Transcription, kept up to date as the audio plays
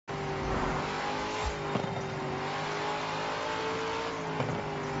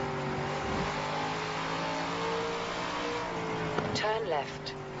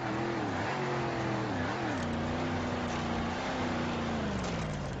left.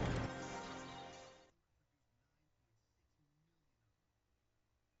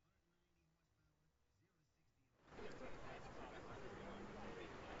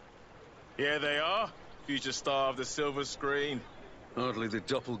 Here they are, future star of the silver screen. Hardly the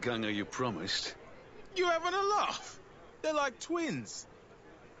doppelganger you promised. You having a laugh? They're like twins.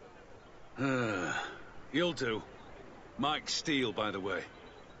 You'll do. Mike Steele, by the way.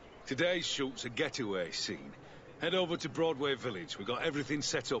 Today's shoot's a getaway scene. Head over to Broadway Village. We got everything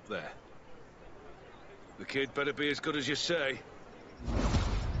set up there. The kid better be as good as you say.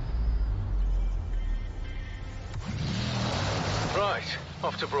 Right,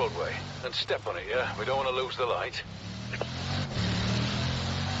 off to Broadway. And step on it, yeah? We don't want to lose the light.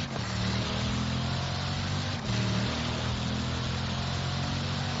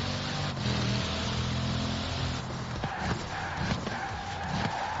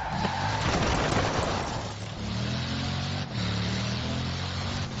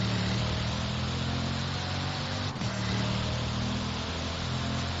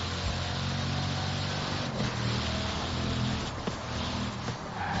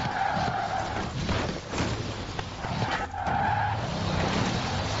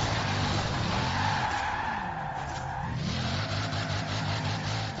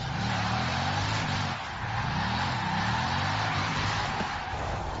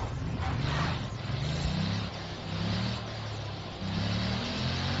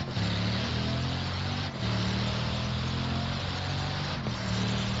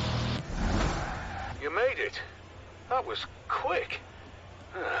 You made it. That was quick.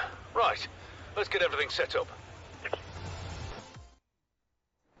 Right, let's get everything set up.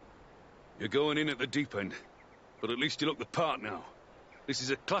 You're going in at the deep end, but at least you look the part now. This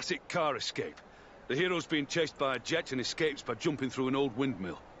is a classic car escape. The hero's being chased by a jet and escapes by jumping through an old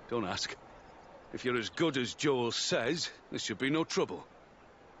windmill. Don't ask. If you're as good as Joel says, there should be no trouble.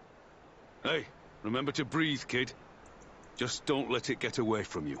 Hey, remember to breathe, kid. Just don't let it get away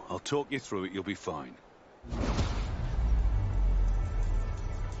from you. I'll talk you through it, you'll be fine.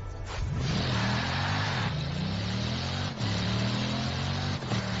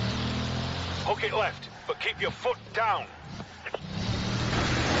 Hook it left, but keep your foot down.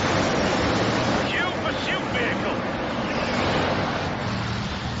 Cue pursuit vehicle!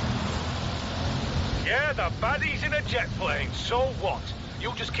 Yeah, the baddie's in a jet plane, so what?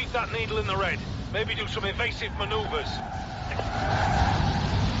 You just keep that needle in the red. Maybe do some evasive maneuvers.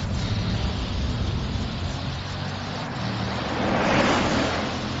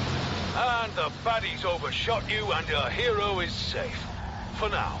 And the baddie's overshot you and your hero is safe. For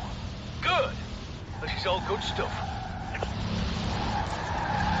now. Good. This is all good stuff.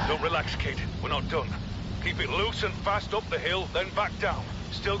 Don't relax, kid. We're not done. Keep it loose and fast up the hill, then back down.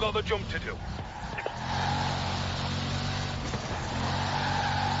 Still got the jump to do.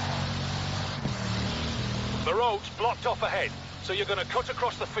 The road's blocked off ahead, so you're gonna cut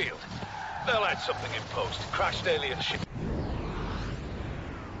across the field. They'll add something in post. Crashed alien ship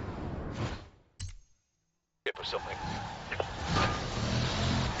or something.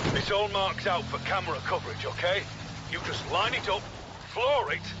 This all marks out for camera coverage, okay? You just line it up,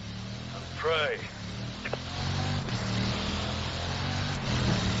 floor it, and pray.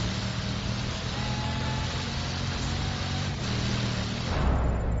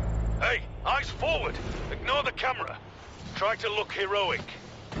 Hey, eyes forward. Ignore the camera. Try to look heroic.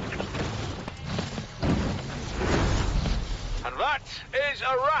 And that is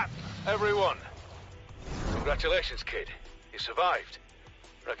a wrap, everyone. Congratulations, kid. You survived.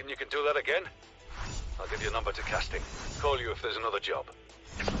 Reckon you can do that again? I'll give you a number to casting. Call you if there's another job.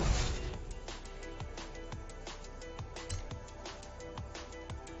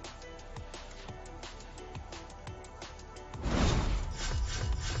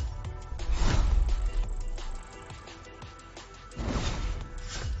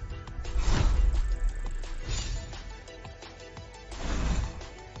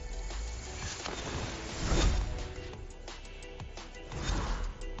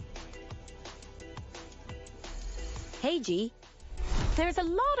 Hey, G. There's a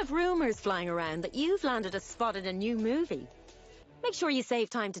lot of rumors flying around that you've landed a spot in a new movie. Make sure you save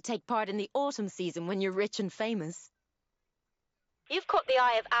time to take part in the autumn season when you're rich and famous. You've caught the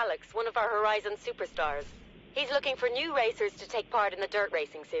eye of Alex, one of our Horizon superstars. He's looking for new racers to take part in the dirt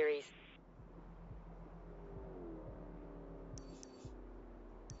racing series.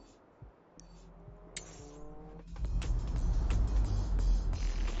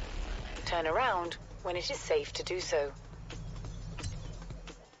 Turn around when it is safe to do so.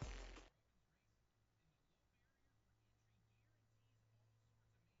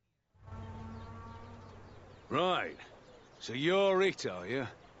 So you're it, are you?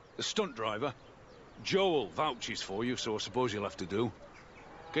 The stunt driver? Joel vouches for you, so I suppose you'll have to do.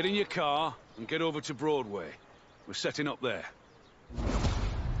 Get in your car and get over to Broadway. We're setting up there.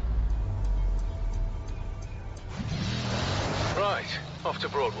 Right, off to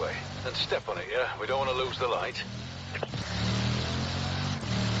Broadway. And step on it, yeah? We don't want to lose the light.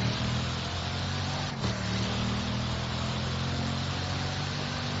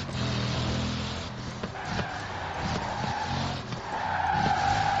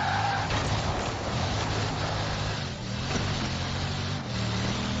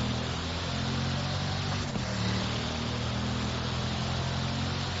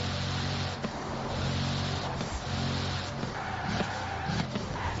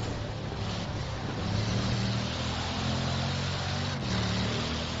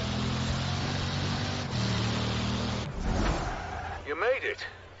 You made it.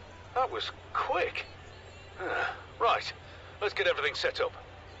 That was quick. Right, let's get everything set up.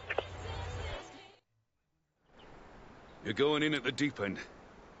 You're going in at the deep end,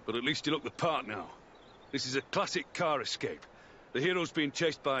 but at least you look the part now. This is a classic car escape. The hero's being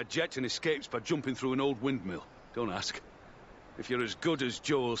chased by a jet and escapes by jumping through an old windmill. Don't ask. If you're as good as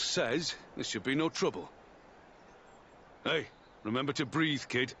Joel says, this should be no trouble. Hey, remember to breathe,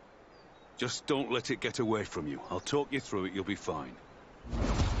 kid. Just don't let it get away from you. I'll talk you through it, you'll be fine.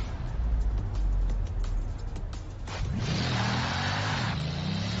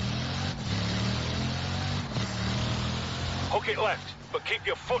 Hook it left, but keep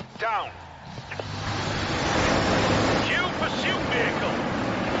your foot down. Cue pursuit vehicle.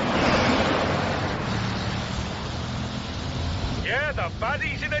 Yeah, the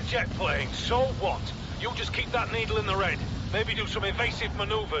baddie's in a jet plane, so what? You just keep that needle in the red. Maybe do some evasive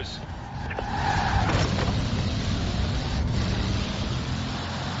maneuvers.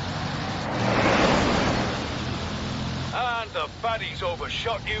 And the baddie's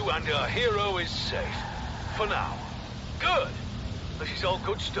overshot you and our hero is safe. For now. Good. This is all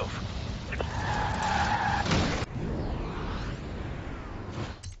good stuff.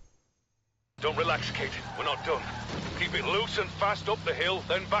 Don't relax, kid. We're not done. Keep it loose and fast up the hill,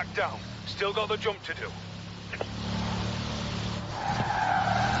 then back down. Still got the jump to do.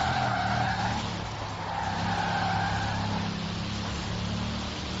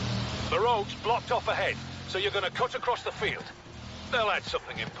 The road's blocked off ahead, so you're gonna cut across the field. They'll add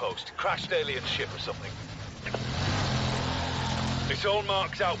something in post. Crashed alien ship or something. It's all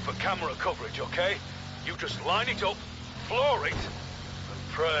marked out for camera coverage, okay? You just line it up, floor it, and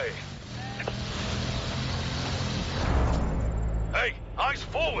pray. Hey, eyes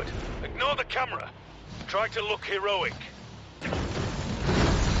forward. Ignore the camera. Try to look heroic. And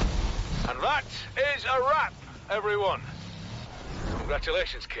that is a wrap, everyone.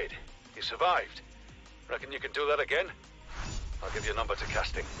 Congratulations, kid. You survived. Reckon you can do that again? I'll give your number to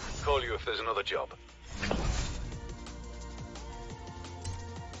casting. Call you if there's another job.